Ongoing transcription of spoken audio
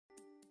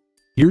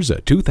Here's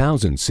a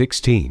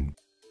 2016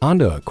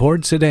 Honda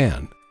Accord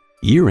sedan.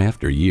 Year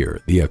after year,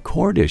 the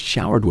Accord is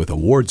showered with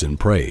awards and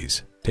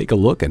praise. Take a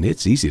look and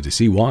it's easy to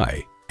see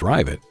why.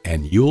 Drive it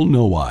and you'll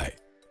know why.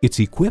 It's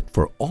equipped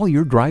for all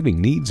your driving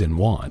needs and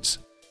wants.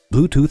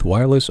 Bluetooth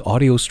wireless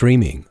audio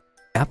streaming,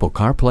 Apple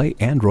CarPlay,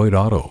 Android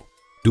Auto,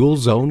 dual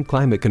zone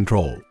climate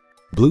control,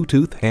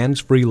 Bluetooth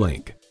hands-free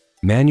link,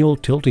 manual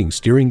tilting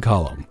steering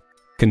column,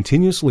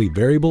 continuously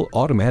variable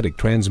automatic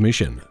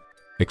transmission,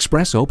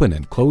 express open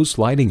and close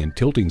sliding and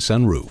tilting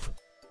sunroof,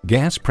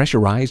 gas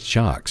pressurized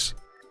shocks,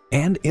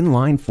 and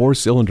inline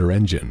 4-cylinder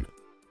engine.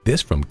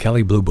 This from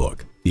Kelley Blue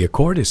Book. The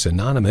Accord is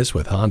synonymous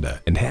with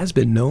Honda and has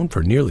been known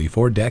for nearly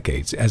 4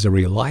 decades as a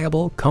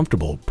reliable,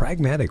 comfortable,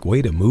 pragmatic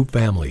way to move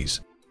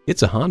families.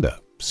 It's a Honda,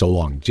 so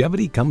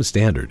longevity comes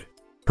standard.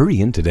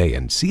 Hurry in today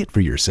and see it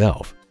for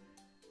yourself.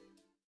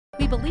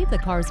 We believe the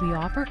cars we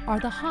offer are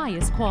the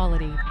highest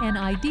quality and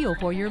ideal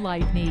for your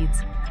life needs.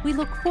 We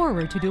look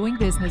forward to doing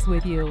business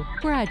with you.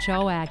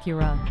 Bradshaw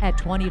Acura at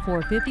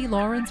 2450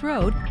 Lawrence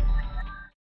Road,